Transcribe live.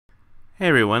Hey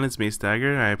everyone, it's me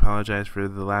Stagger. I apologize for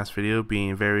the last video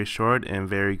being very short and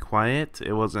very quiet.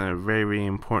 It wasn't a very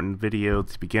important video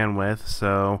to begin with,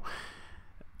 so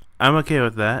I'm okay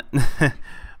with that.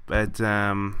 But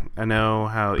I know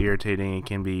how irritating it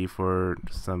can be for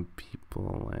some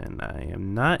people, and I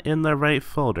am not in the right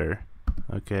folder.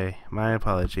 Okay, my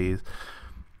apologies.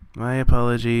 My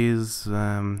apologies.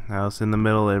 I was in the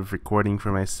middle of recording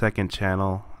for my second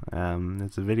channel.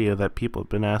 It's a video that people have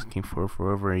been asking for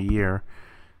over a year.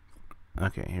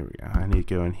 Okay, here we go. I need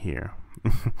to go in here.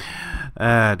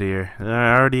 Ah, dear.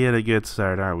 Already at a good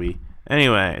start, aren't we?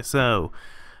 Anyway, so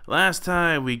last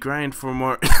time we grind for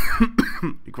more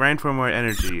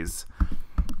energies.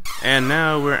 And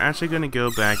now we're actually going to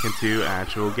go back into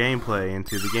actual gameplay,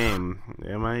 into the game.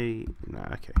 Am I? No,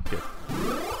 okay, good.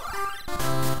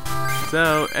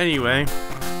 So, anyway,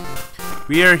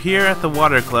 we are here at the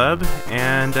water club,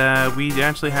 and we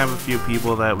actually have a few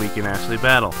people that we can actually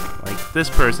battle. Like this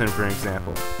person, for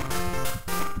example.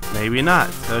 Maybe not.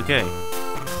 Okay.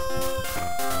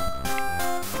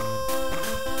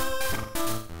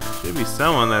 Should be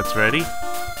someone that's ready.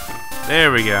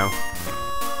 There we go.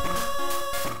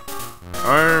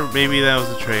 Or maybe that was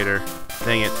a traitor.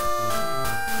 Dang it.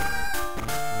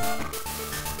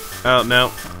 Oh,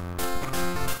 no.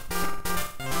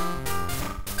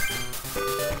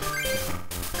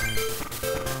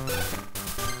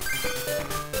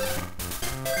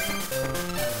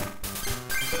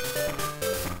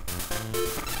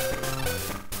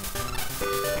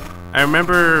 I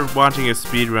remember watching a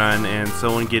speedrun and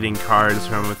someone getting cards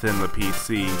from within the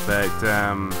PC, but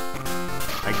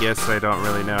I guess I don't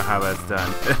really know how that's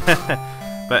done.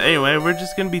 But anyway, we're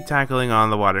just going to be tackling on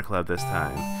the water club this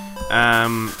time.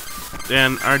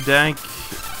 And our deck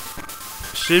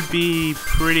should be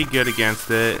pretty good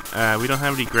against it. We don't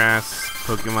have any grass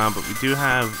Pokemon, but we do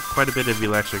have quite a bit of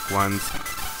electric ones.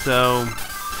 So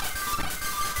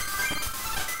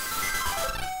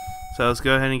let's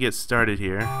go ahead and get started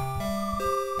here.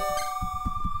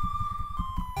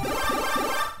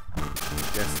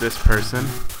 Guess this person.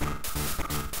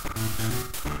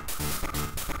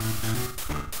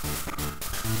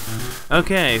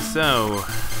 Okay, so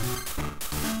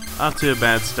off to a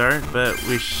bad start, but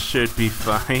we should be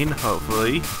fine,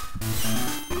 hopefully.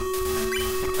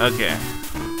 Okay,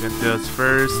 gonna do this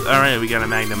first. Alright, we got a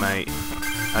Magnemite.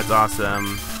 That's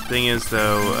awesome. Thing is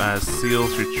though,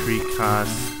 Seal's retreat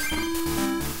cost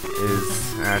is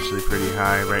actually pretty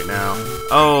high right now.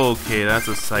 Okay, that's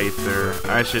a Scyther.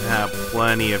 I should have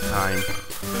plenty of time.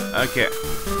 Okay.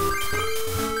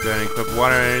 Go ahead and equip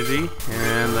water energy,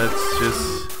 and let's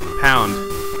just pound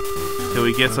till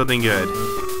we get something good.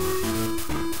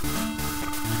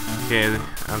 Okay,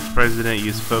 I'm surprised we didn't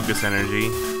use focus energy.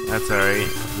 That's alright.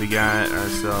 We got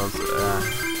ourselves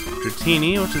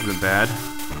Dratini, which isn't bad.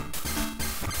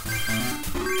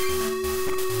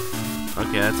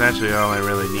 Okay, that's actually all I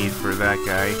really need for that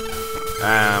guy.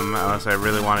 Unless I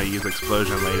really want to use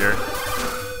Explosion later.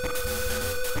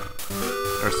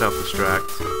 Or Self-Destruct.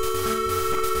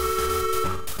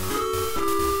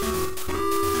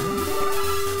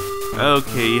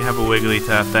 Okay, you have a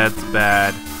Wigglytuff, that's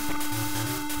bad.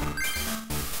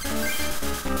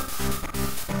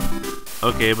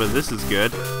 Okay, but this is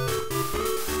good.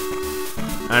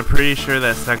 I'm pretty sure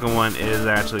that second one is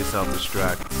actually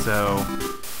Self-Destruct, so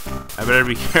I better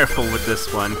be careful with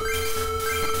this one.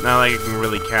 Not like I can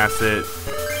really cast it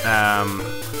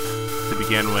to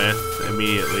begin with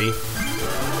immediately.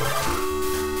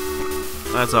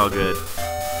 That's all good.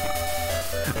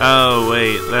 Oh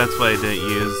wait, that's why I didn't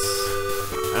use.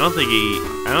 I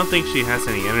don't think she has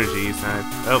any energies.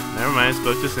 Oh, never mind.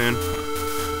 Spoke too soon.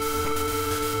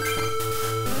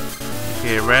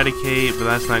 Okay, Eradicate, but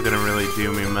that's not gonna really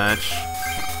do me much.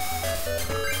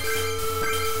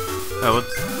 Oh,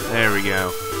 whoops. There we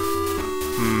go.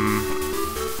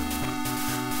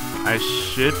 I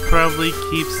should probably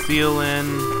keep Steel in,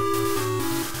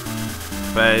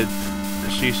 but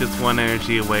she's just one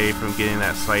energy away from getting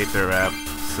that Scyther up,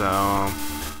 so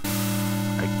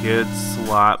I could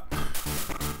swap.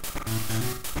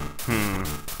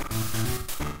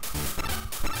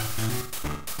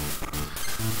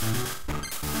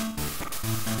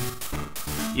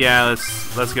 Yeah,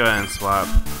 let's go ahead and swap.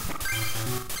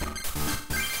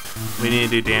 We need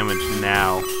to do damage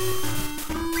now.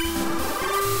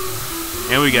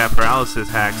 And we got paralysis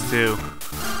hacks too.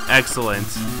 Excellent.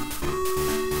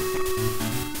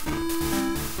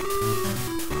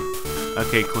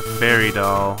 Okay, Clefairy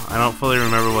Doll. I don't fully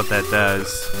remember what that does.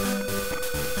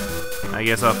 I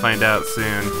guess I'll find out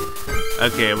soon.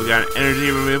 Okay, we got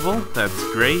energy removal. That's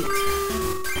great.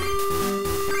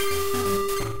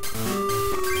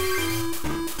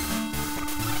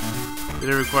 Did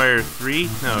it require 3?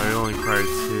 No, it only required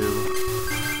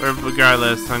 2. Or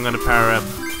regardless, I'm gonna power up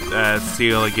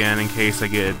Seal again in case I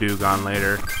get a Dewgong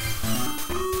later.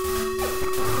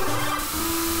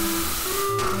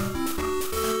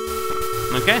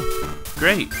 Okay,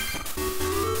 great.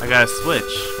 I got a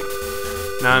Switch.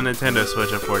 Not a Nintendo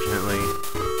Switch, unfortunately.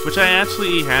 Which I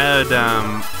actually had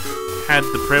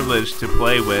the privilege to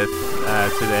play with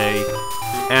today.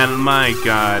 And my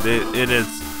god, it is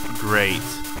great.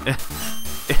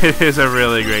 It is a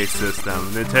really great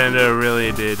system. Nintendo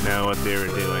really did know what they were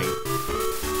doing.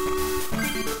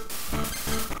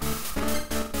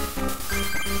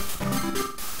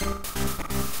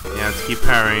 Yeah, let's keep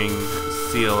powering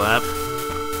Seal up.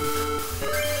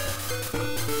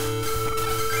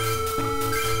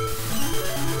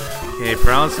 Okay,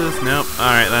 paralysis? Nope.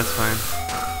 Alright, that's fine.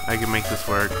 I can make this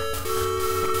work.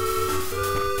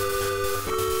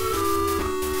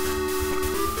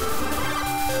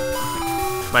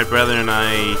 My brother and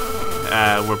I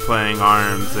were playing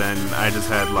ARMS, and I just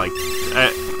had like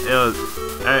it was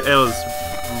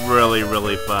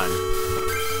really fun.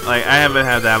 Like, I haven't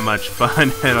had that much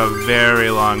fun in a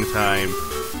very long time.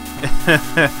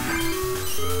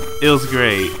 It was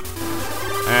great.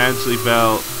 I actually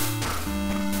felt,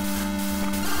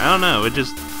 I don't know, it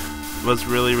just was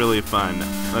really fun.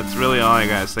 That's really all I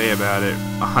gotta say about it,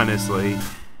 honestly.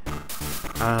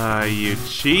 You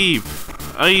cheap.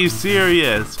 Are you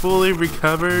serious? Fully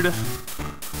recovered?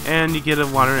 And you get a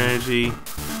water energy?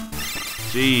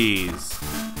 Jeez.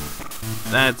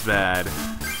 That's bad.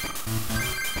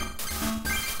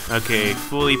 Okay,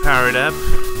 fully powered up.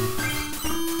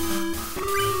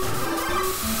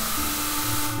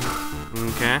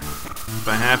 Okay. If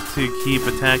I have to keep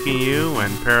attacking you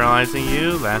and paralyzing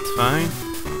you, that's fine.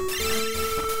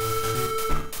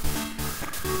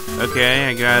 Okay,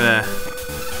 I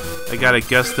got a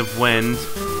gust of wind.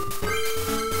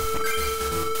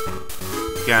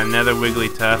 Got another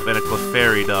Wigglytuff and a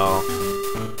Clefairy doll.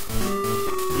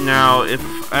 Now, if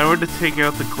I were to take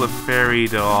out the Clefairy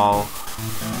doll,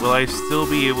 will I still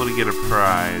be able to get a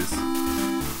prize?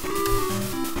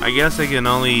 I guess I can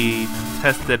only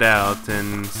test it out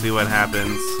and see what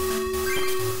happens.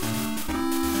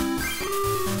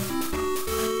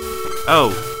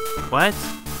 Oh, what?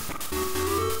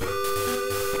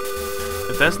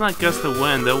 If that's not Gust of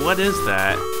Wind, though, what is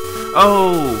that?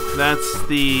 Oh, that's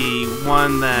the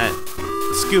one that...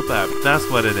 Scoop Up, that's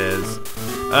what it is.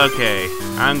 Okay,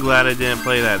 I'm glad I didn't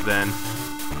play that then.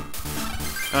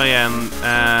 Oh yeah, and,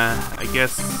 I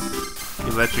guess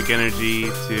Electric Energy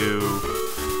to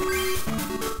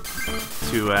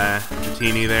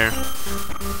Dratini there.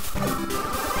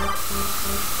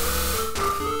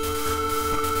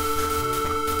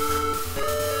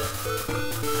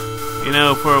 You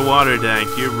know, for a water deck,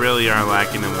 you really are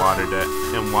lacking in water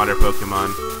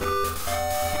Pokemon.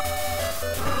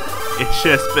 It's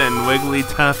just been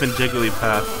Wigglytuff and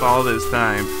Jigglypuff all this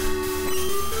time.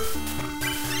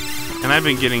 And I've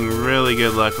been getting really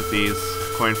good luck with these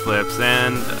coin flips,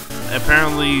 and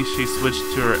apparently she switched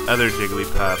to her other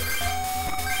Jigglypuff.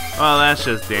 Well, that's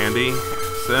just dandy.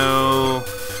 So,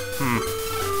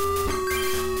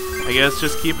 I guess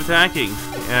just keep attacking.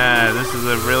 Yeah, this is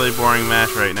a really boring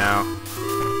match right now.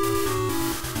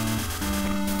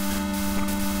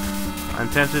 I'm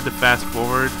tempted to fast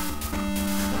forward.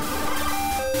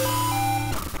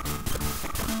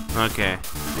 Okay.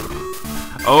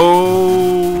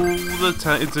 Oh,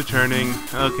 it's a turning.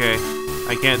 Okay.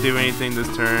 I can't do anything this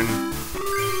turn.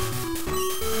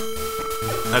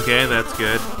 Okay, that's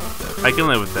good. I can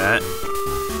live with that.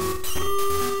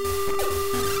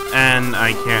 And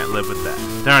I can't live with that.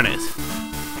 Darn it.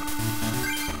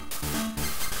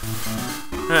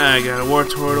 I got a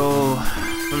Wartortle.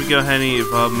 Let me go ahead and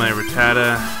evolve my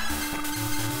Rattata.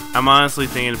 I'm honestly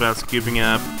thinking about scooping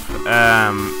up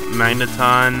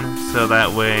Magneton, so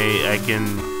that way I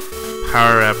can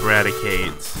power up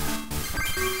Raticate.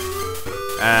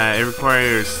 It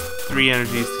requires 3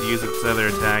 energies to use its other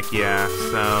attack, yeah,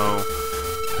 so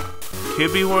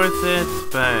could be worth it,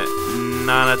 but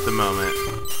not at the moment.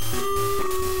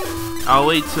 I'll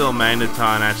wait till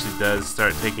Magneton actually does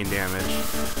start taking damage.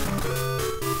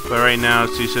 But right now,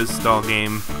 she should stall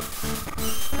game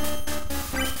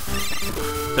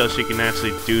till she can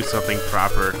actually do something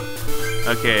proper.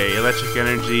 Okay, Electric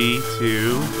Energy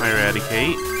to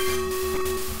Eradicate.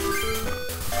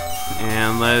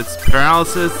 And let's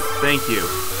Paralysis, thank you.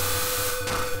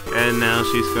 And now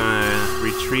she's gonna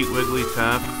retreat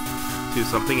Wigglytuff to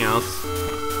something else.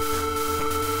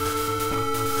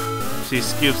 She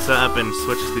scoops up and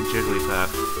switches to Jigglypuff.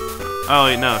 Oh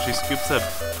wait, no, she scoops up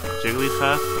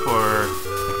Jigglypuff for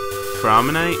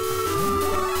Promenite?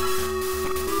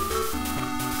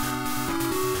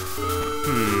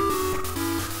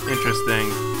 Interesting.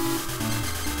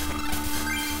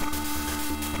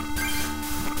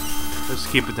 Let's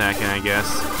keep attacking, I guess.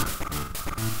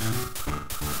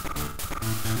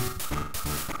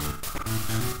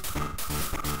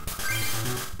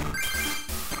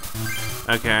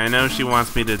 Okay, I know she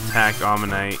wants me to attack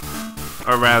Ammonite.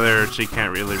 Or rather, she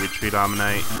can't really retreat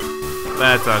Ammonite.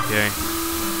 That's okay.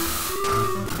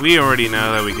 We already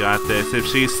know that we got this. If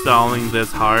she's stalling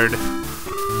this hard,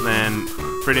 then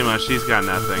pretty much she's got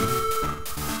nothing.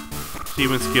 She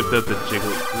even skipped up the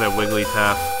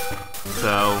Wigglytuff.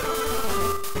 So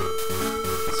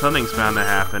something's bound to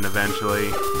happen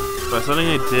eventually. But something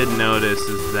I did notice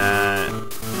is that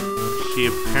she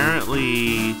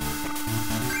apparently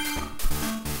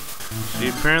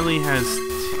has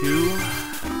two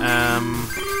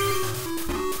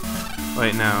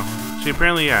wait, no. She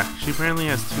apparently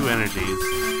has two energies.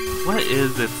 What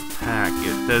is its attack?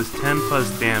 It does 10 plus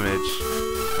damage.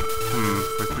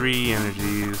 For 3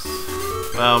 energies.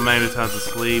 Well, Magneton's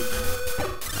asleep.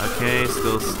 Okay,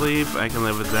 still asleep. I can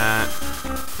live with that.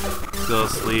 Still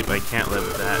asleep. I can't live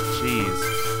with that. Jeez.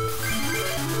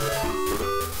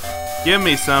 Give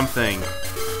me something.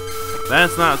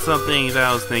 That's not something that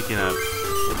I was thinking of.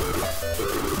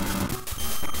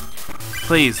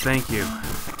 Please, thank you.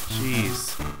 Jeez.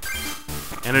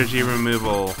 Energy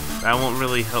removal. That won't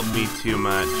really help me too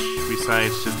much.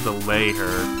 Besides, just delay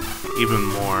her even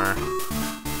more.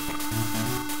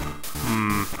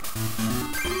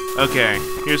 Okay,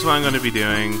 here's what I'm going to be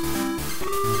doing.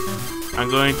 I'm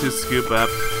going to scoop up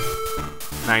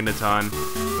Magneton.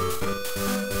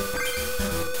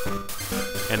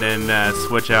 And then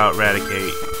switch out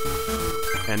Raticate.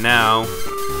 And now...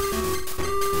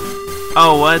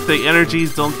 Oh, what? The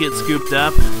energies don't get scooped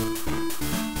up?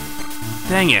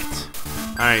 Dang it.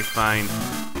 Alright, fine.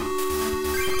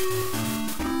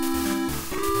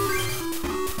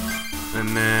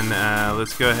 And then,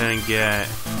 let's go ahead and get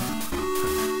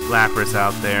Lapras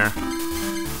out there.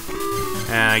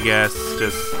 And I guess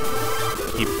just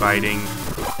keep fighting.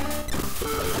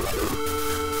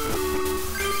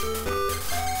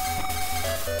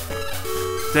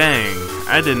 Dang,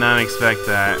 I did not expect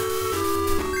that.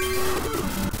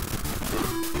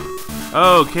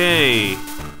 Okay,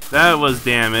 that was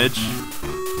damage.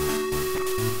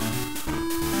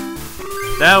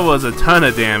 That was a ton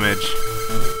of damage.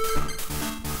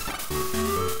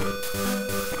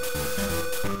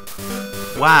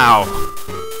 Wow.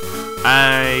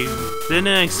 I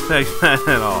didn't expect that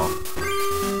at all.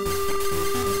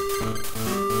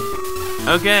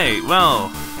 Okay,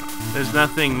 well, there's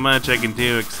nothing much I can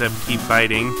do except keep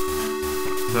fighting.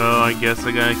 So I guess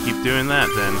I gotta keep doing that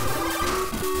then.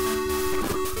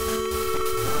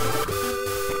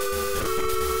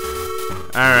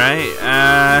 Alright,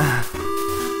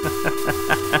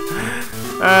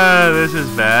 this is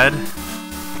bad.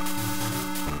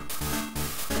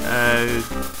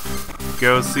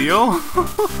 Go Seal?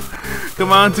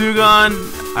 Come on, Tugon!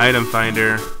 Item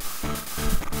Finder.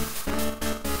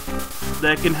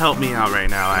 That can help me out right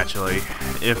now, actually.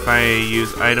 If I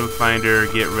use Item Finder,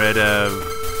 get rid of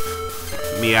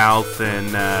Meowth and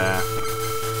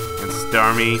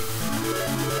Starmie.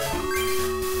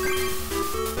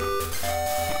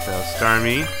 So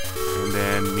Starmie, and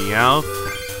then Meowth,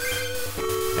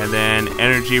 and then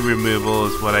energy removal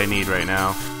is what I need right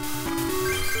now.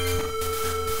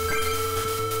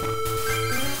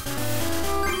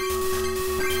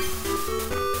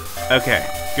 Okay,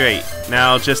 great.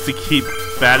 Now just to keep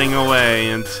batting away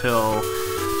until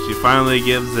she finally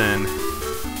gives in.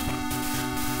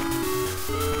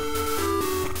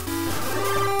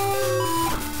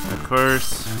 Of course,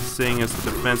 seeing as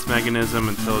the defense mechanism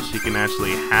until she can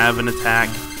actually have an attack.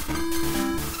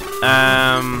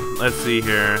 Let's see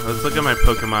here. Let's look at my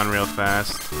Pokemon real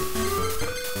fast.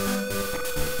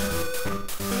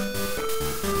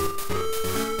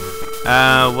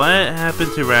 What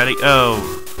happened to Raticate? Oh,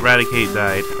 Raticate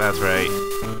died. That's right.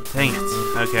 Dang it.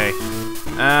 Okay.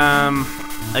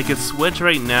 I could switch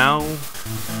right now,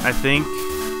 I think,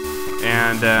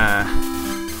 and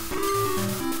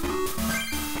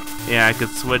yeah, I could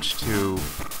switch to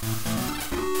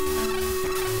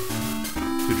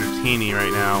Dratini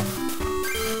right now.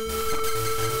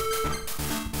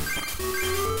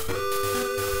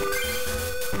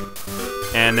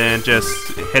 And then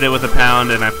just hit it with a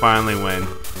pound and I finally win.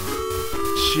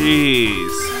 Jeez.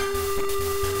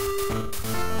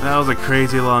 That was a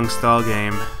crazy long stall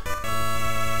game.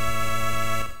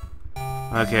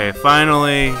 Okay,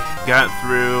 finally got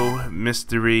through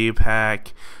Mystery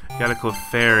Pack. Got a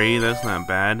Clefairy, that's not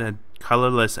bad. A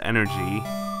colorless energy.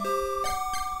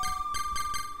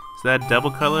 Is that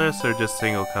double colorless or just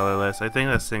single colorless? I think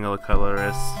that's single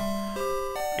colorless.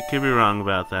 I could be wrong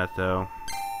about that though.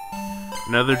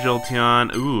 Another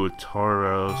Jolteon. Ooh,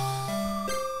 Tauros.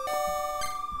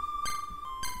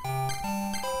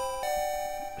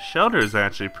 Shelter is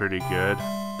actually pretty good.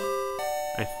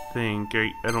 I think.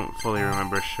 I don't fully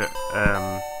remember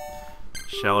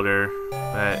Shelter,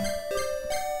 but...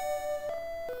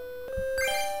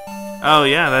 Oh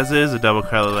yeah, that is a double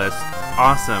colorless.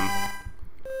 Awesome.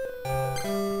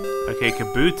 Okay,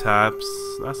 Kabutops.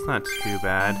 That's not too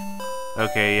bad.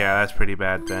 Okay, yeah, that's pretty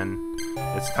bad then.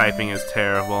 Its typing is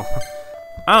terrible.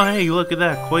 Oh hey, look at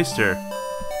that, Cloyster.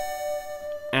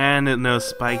 And it knows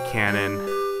Spike Cannon.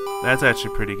 That's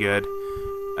actually pretty good.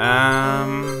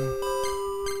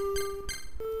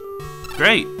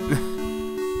 Great.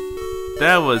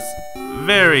 That was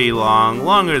very long,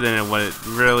 longer than what it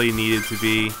really needed to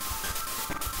be.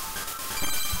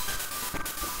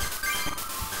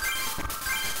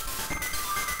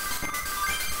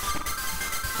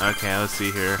 Okay, let's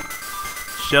see here.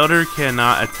 Shelter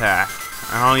cannot attack.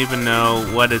 I don't even know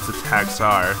what its attacks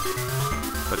are.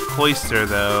 But Cloyster,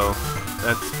 though,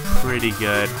 that's pretty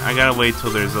good. I gotta wait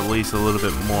till there's at least a little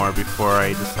bit more before I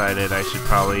decided I should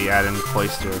probably add in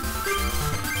Cloyster.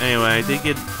 Anyway, I did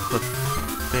get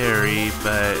Clefairy,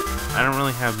 but I don't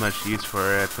really have much use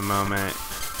for it at the moment.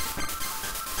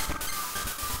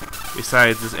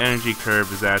 Besides, this energy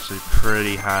curve is actually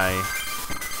pretty high.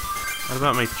 What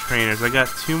about my trainers? I got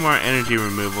 2 more energy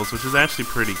removals, which is actually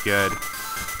pretty good.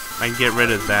 I can get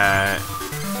rid of that.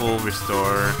 Full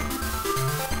restore.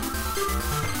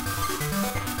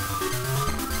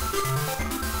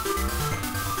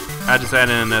 I just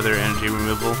added another energy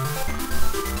removal.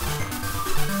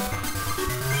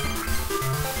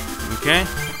 Okay.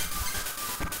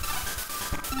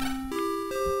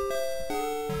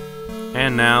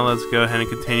 And now let's go ahead and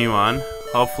continue on.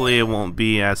 Hopefully it won't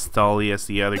be as stally as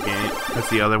the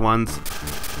other ones.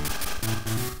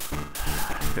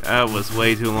 That was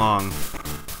way too long.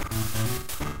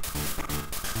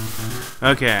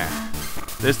 Okay.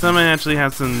 This time I actually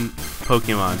have some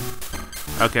Pokemon.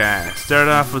 Okay, start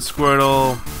off with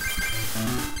Squirtle.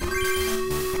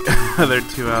 Other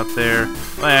 2 out there.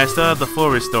 Wait, I still have the full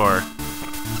restore.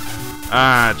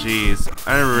 Ah, jeez.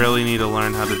 I really need to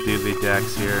learn how to do the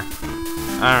dex here.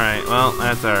 Alright, well,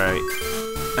 that's alright.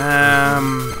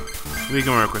 We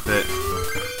can work with it.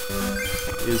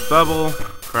 Use Bubble,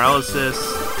 Paralysis,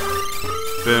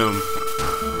 boom.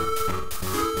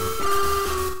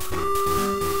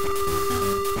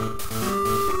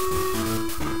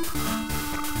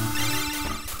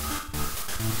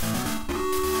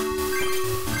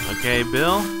 Okay,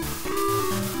 Bill.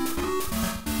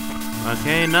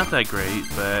 Okay, not that great,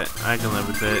 but I can live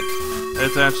with it.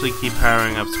 Let's actually keep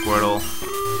powering up Squirtle.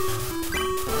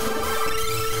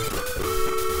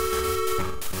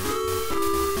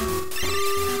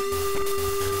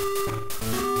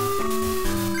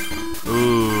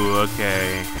 Ooh,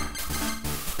 okay.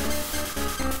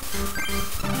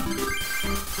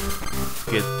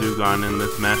 Get Dugong in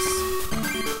this mess.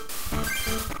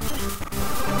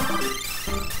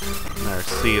 Or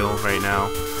Seal right now.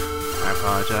 I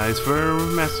apologize for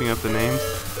messing up the names.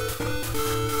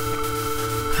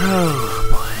 Oh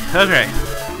boy. Okay.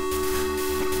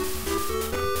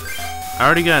 I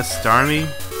already got Starmie.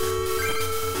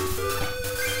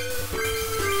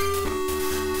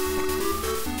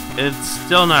 It's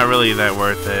still not really that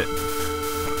worth it.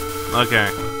 Okay.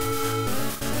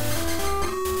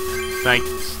 In fact,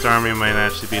 Starmie might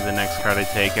actually be the next card I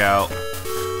take out.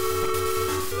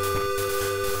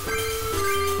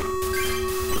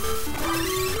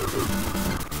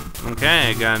 Okay,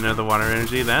 I got another water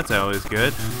energy. That's always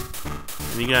good.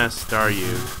 And you got a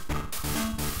Staryu.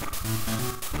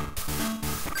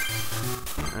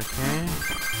 Okay.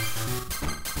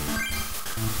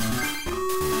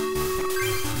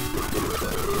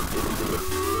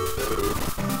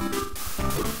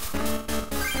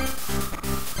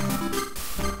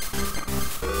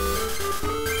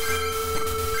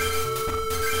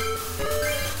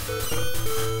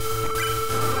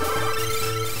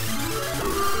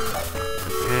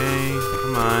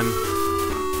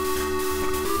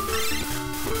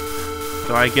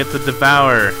 So I get to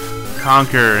devour,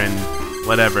 conquer, and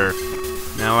whatever.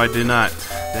 No, I do not.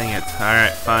 Dang it.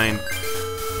 Alright, fine.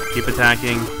 Keep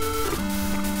attacking.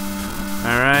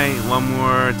 Alright, one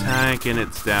more attack and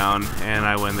it's down, and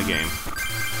I win the game.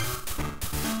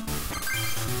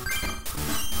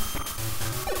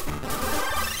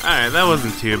 Alright, that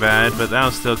wasn't too bad, but that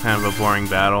was still kind of a boring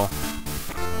battle.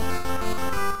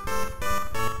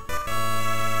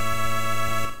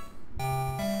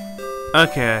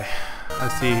 Okay,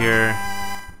 let's see here.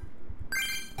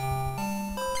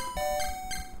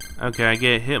 Okay, I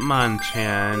get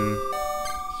Hitmonchan.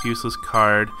 Useless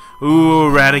card. Ooh,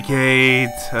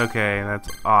 Eradicate! Okay, that's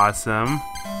awesome.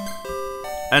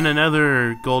 And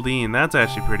another Goldeen. That's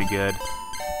actually pretty good.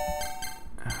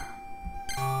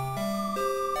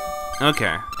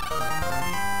 Okay.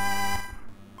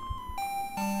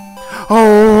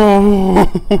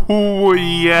 Oh,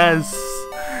 yes!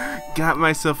 Got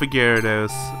myself a Gyarados.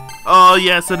 Oh,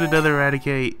 yes, and another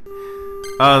Eradicate.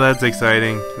 Oh, that's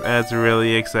exciting. That's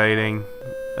really exciting.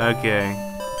 Okay.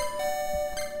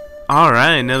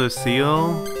 Alright, another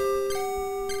Seal.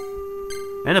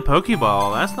 And a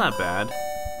Pokeball. That's not bad.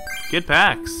 Good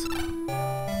packs.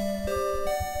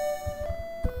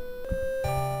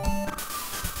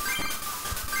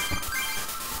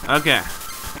 Okay.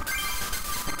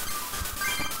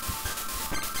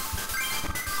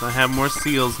 So I have more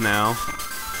Seals now.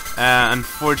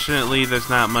 Unfortunately, there's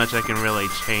not much I can really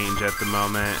change at the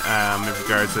moment in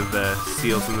regards to the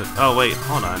Seals and the... Oh, wait,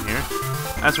 hold on here.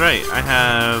 That's right, I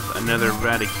have another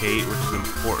Eradicate, which is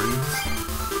important.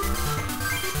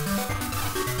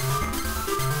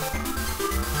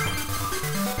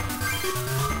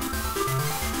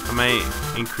 I might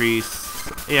increase...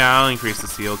 Yeah, I'll increase the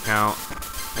Seal count.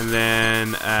 And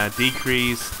then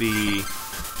decrease the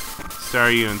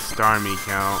Staryu and Starmie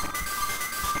count.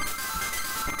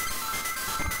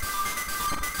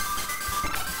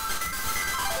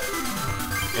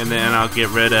 And then I'll get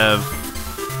rid of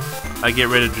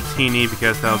Dratini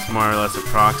because that was more or less a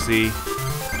proxy.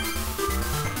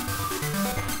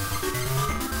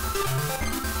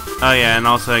 Oh yeah, and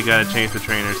also I gotta change the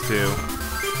trainers too.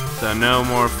 So no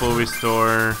more full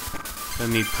restore,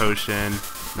 don't need potion,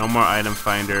 no more item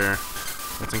finder.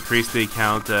 Let's increase the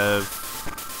count of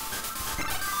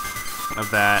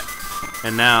that.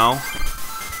 And now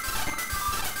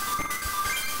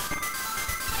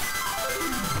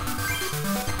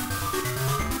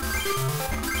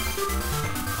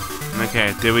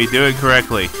okay, did we do it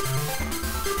correctly?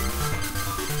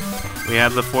 We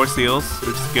have the 4 Seals,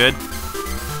 which is good.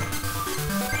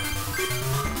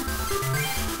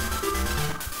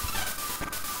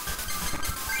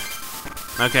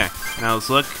 Okay, now let's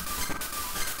look.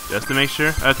 Just to make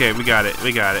sure. Okay, we got it.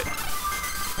 We got it.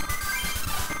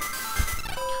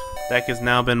 Deck has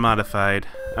now been modified.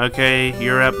 Okay,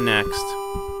 you're up next.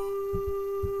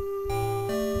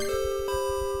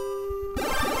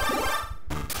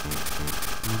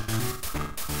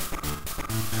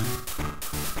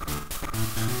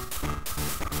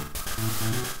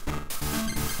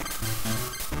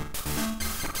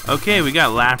 Okay, we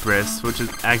got Lapras, which is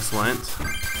excellent.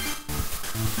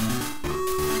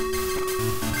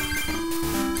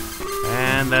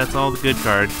 And that's all the good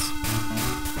cards.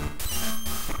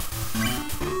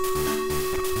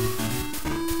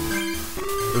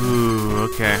 Ooh,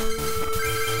 okay.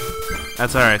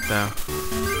 That's alright though.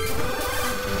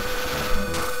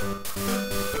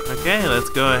 Okay, let's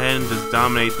go ahead and just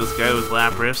dominate this guy with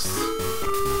Lapras.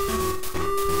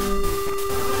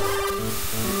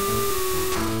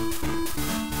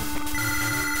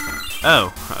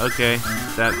 Oh, okay.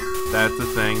 That's a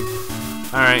thing.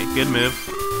 Alright, good move.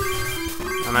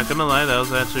 I'm not gonna lie, that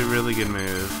was actually a really good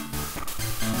move.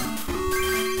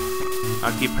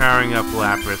 I'll keep powering up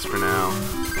Lapras for now.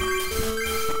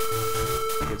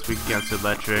 It's weak against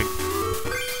electric.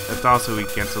 That's also weak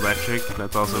against electric.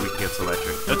 That's also weak against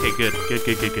electric. Okay, good.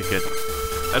 Good.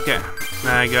 Okay,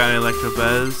 now I got an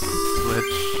Electabuzz,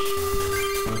 which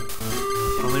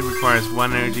only requires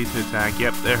 1 energy to attack.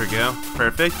 Yep, there we go.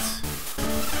 Perfect.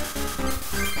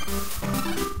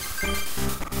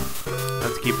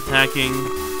 Let's keep attacking.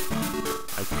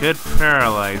 I could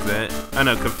paralyze it. Oh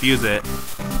no, confuse it.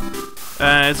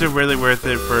 Is it really worth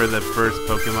it for the first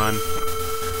Pokemon?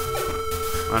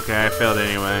 Okay, I failed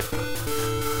anyway.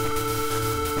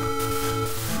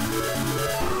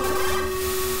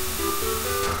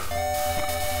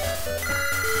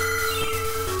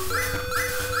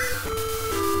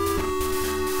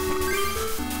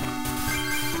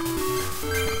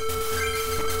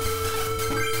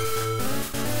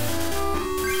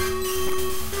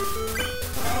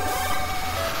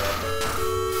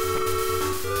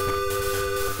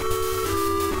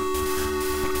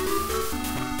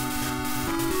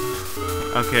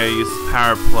 Okay, use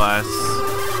Power Plus.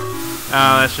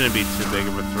 Oh, that shouldn't be too big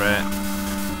of a threat.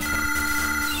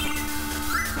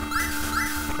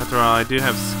 After all, I do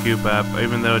have Scoop Up,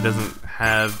 even though it doesn't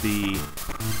have the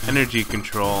energy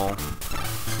control.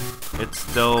 It's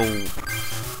still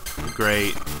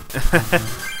great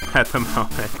at the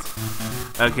moment.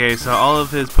 Okay, so all of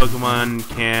his Pokemon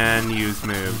can use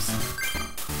moves.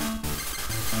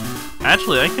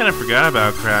 Actually, I kind of forgot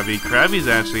about Krabby. Krabby's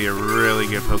actually a really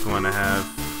good Pokemon to have.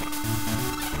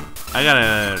 I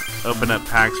gotta open up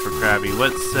packs for Krabby.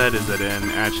 What set is it in?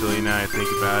 Actually, now I think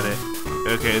about it.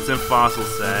 Okay, it's in Fossil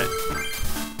set.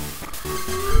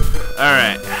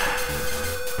 Alright.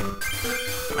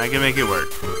 I can make it work.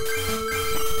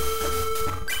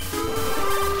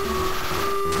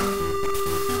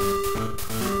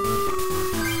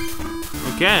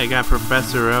 Okay, I got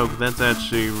Professor Oak. That's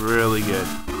actually really good.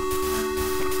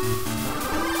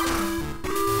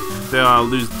 So I'll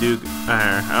lose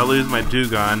I'll lose my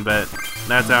Dugong, but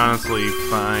that's honestly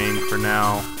fine for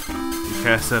now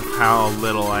because of how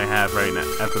little I have right now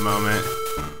at the moment.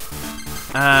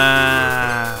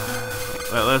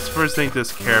 Well, let's first think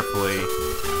this carefully.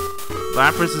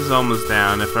 Lapras is almost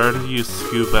down. If I were to use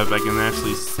Scoop Up, I can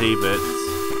actually save it.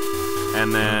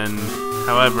 And then,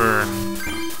 however,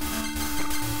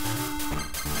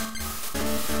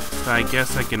 so I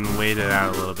guess I can wait it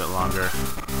out a little bit longer.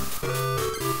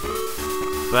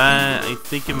 But I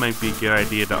think it might be a good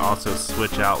idea to also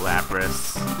switch out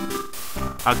Lapras.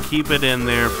 I'll keep it in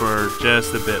there for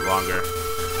just a bit longer.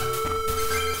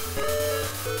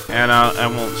 And I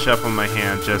won't shuffle my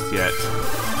hand just yet.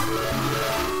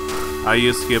 I'll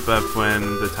use Skip Up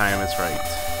when the time is right.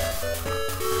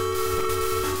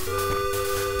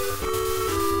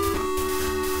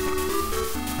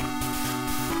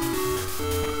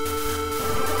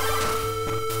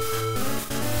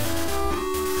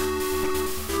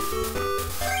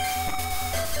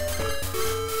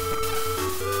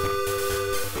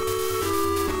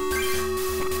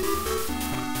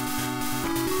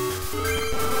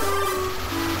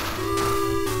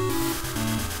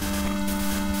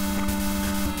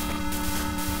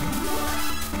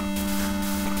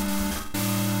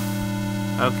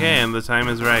 Okay, and the time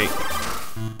is right.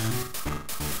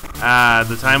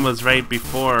 The time was right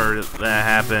before that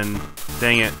happened.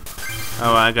 Dang it.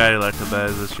 Oh, I got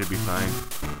Electabuzz. This should be fine.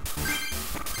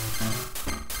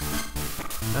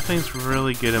 Nothing's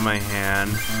really good in my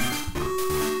hand.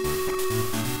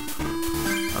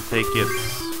 I'll take its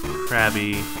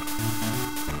Krabby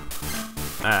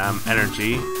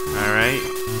energy. Alright.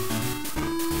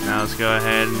 Now let's go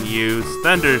ahead and use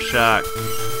Thunder Shock.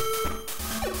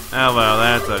 Oh well,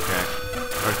 that's okay.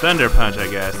 Or Thunder Punch, I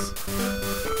guess.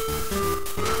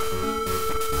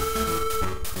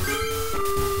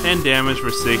 10 damage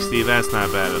for 60, that's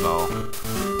not bad at all.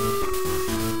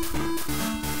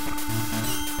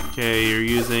 Okay, you're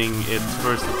using its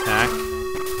first attack,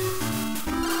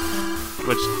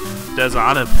 which does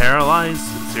auto paralyze?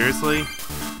 Seriously?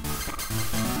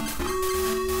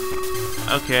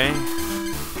 Okay.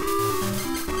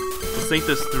 Let's think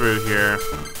this through here.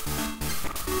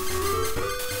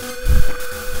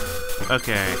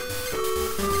 Okay.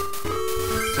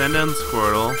 Send down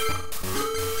Squirtle.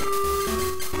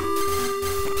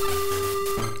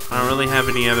 I don't really have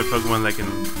any other Pokemon that can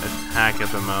attack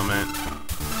at the moment.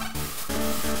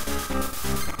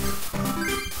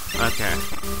 Okay.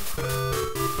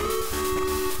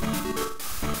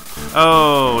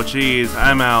 Oh, jeez,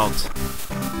 I'm out.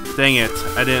 Dang it,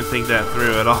 I didn't think that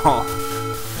through at all.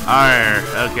 Arr,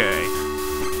 okay.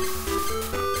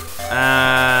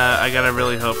 I gotta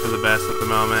really hope for the best at the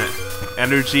moment.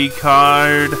 Energy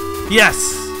card.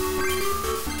 Yes!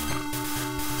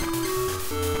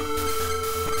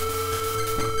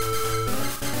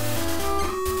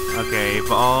 Okay,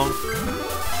 evolve.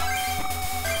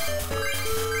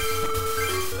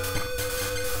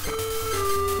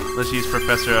 Let's use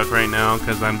Professor Oak right now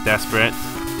because I'm desperate.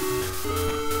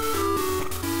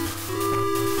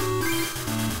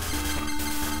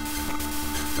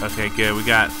 Okay, good. We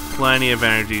got plenty of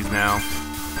energies now.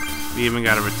 We even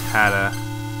got a Rattata.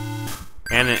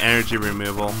 And an energy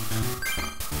removal.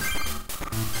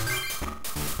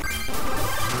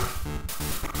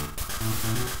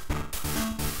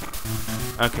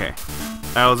 Okay.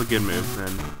 That was a good move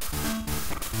then.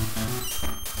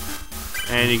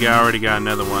 And you already got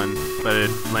another one, but it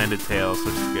landed Tails,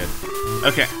 which is good.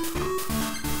 Okay.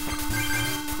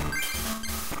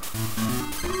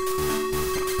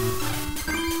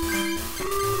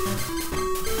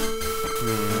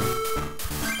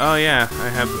 Oh yeah, I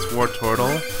have this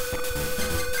Wartortle.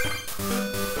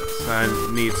 So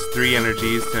it needs 3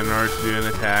 energies in order to do an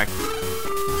attack.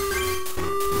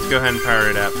 Let's go ahead and power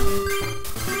it up.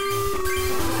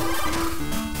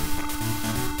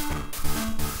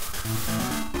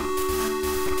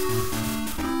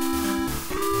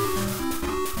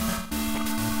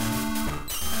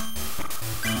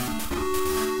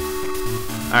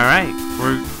 Alright,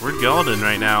 we're golden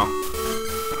right now.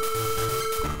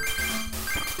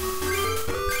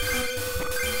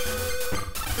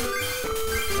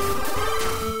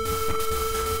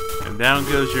 And down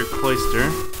goes your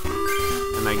Cloyster.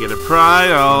 And I get a prize.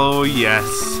 Oh, yes.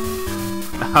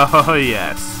 Oh,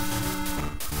 yes.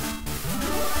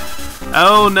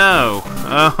 Oh, no.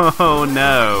 Oh,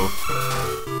 no.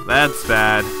 That's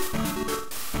bad.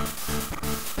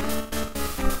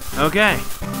 Okay.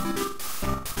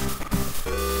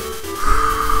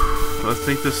 Let's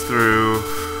think this through.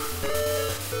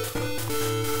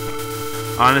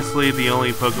 Honestly, the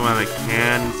only Pokemon I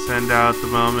can send out at the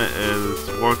moment is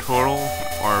Wartortle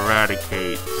or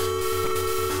Eradicate.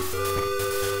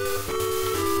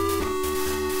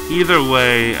 Either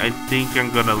way, I think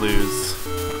I'm gonna lose.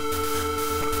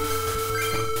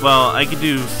 Well, I could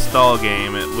do stall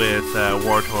game with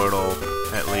Wartortle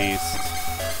at least.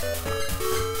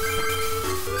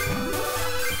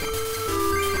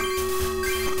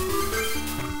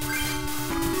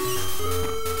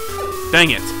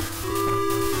 Dang it!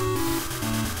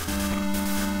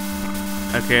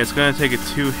 Okay, it's gonna take it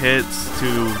 2 hits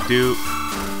to do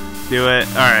it.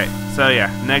 Alright, so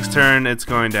yeah, next turn it's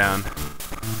going down.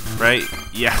 Right?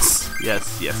 Yes.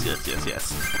 Yes.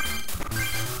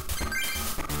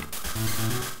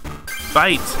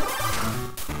 Bite!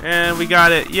 And we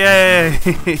got it. Yay!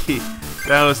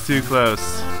 That was too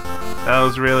close. That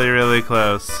was really, really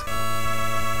close.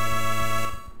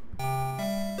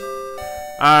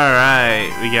 Alright,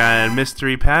 we got a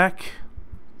mystery pack.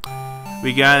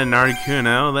 We got an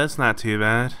Articuno. That's not too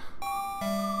bad.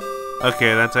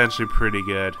 Okay, that's actually pretty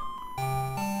good.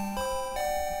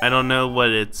 I don't know what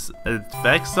its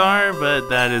effects are, but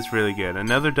that is really good.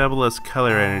 Another doubleless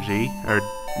color energy, or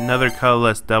another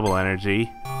colorless double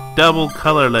energy. Double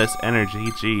colorless energy,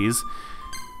 jeez.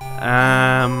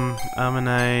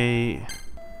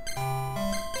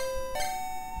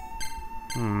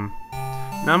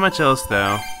 Not much else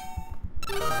though.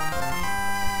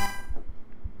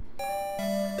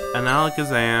 An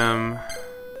Alakazam,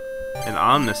 an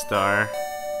Omnistar.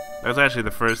 That was actually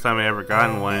the first time I ever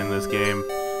gotten one in this game.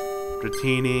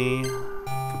 Dratini,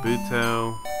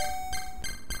 Kabuto.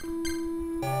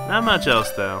 Not much else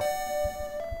though.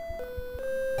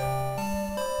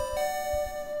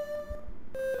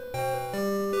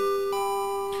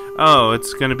 Oh,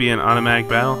 it's gonna be an automatic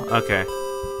battle? Okay,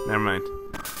 never mind.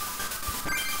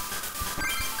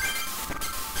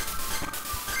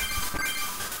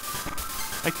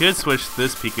 I could switch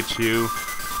this Pikachu.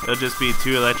 It'll just be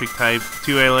 2 electric type,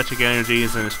 2 electric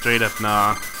energies, and a straight up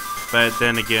Gnaw. But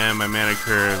then again, my mana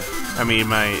curve,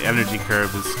 my energy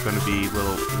curve is going to be a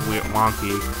little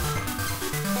wonky.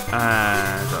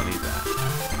 Don't need that.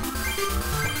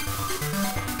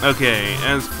 Okay,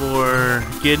 as for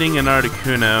getting an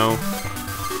Articuno,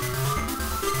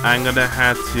 I'm going to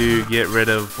have to get rid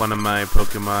of one of my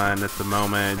Pokemon at the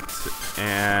moment,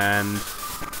 and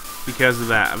because of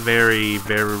that very,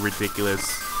 very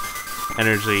ridiculous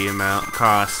energy amount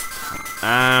cost.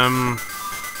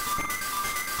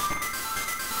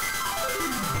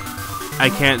 I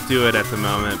can't do it at the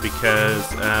moment because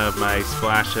of my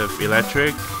splash of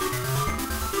electric.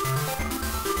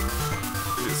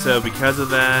 So because of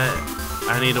that,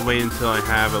 I need to wait until I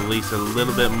have at least a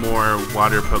little bit more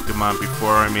water Pokemon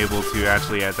before I'm able to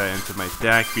actually add that into my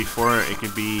deck, before it can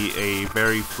be a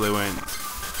very fluent,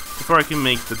 before I can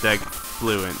make the deck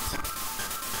fluent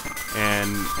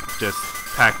and just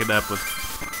pack it up with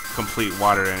complete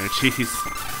water energies.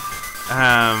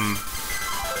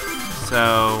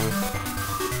 So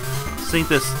think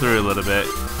this through a little bit.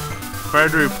 If I were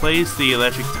to replace the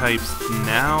electric types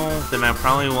now, then I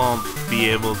probably won't be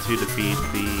able to defeat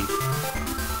the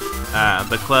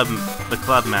club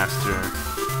master.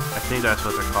 I think that's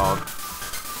what they're called.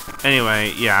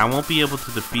 Anyway, yeah, I won't be able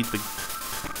to defeat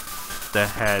the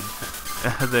head.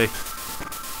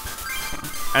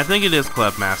 I think it is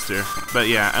Club Master, but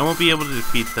yeah, I won't be able to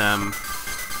defeat them.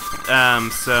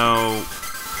 So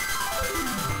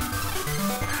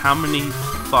how many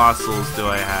fossils do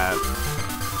I have?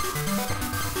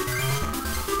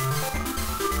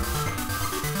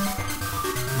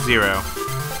 Zero.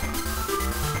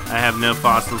 I have no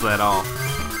fossils at all.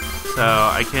 So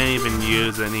I can't even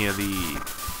use any of the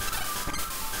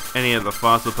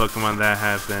fossil Pokemon that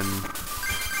have been.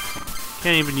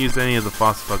 Can't even use any of the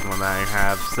fossil Pokemon that I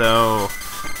have. So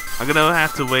I'm gonna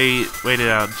have to wait it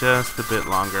out just a bit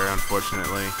longer,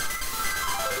 unfortunately.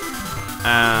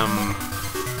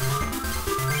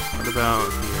 What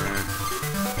about here?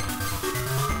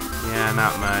 Yeah,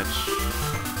 not much.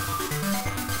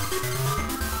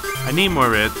 I need more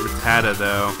Rattata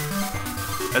though.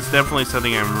 That's definitely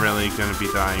something I'm really gonna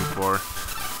be dying for.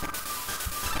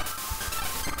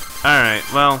 Alright,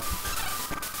 well,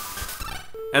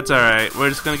 that's alright. We're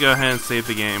just gonna go ahead and save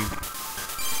the game.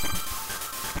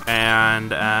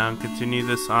 and continue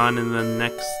this on in the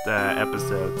next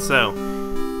episode. So,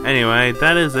 anyway,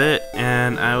 that is it,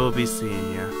 and I will be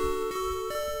seeing you.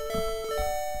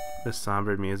 The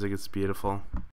somber music is beautiful.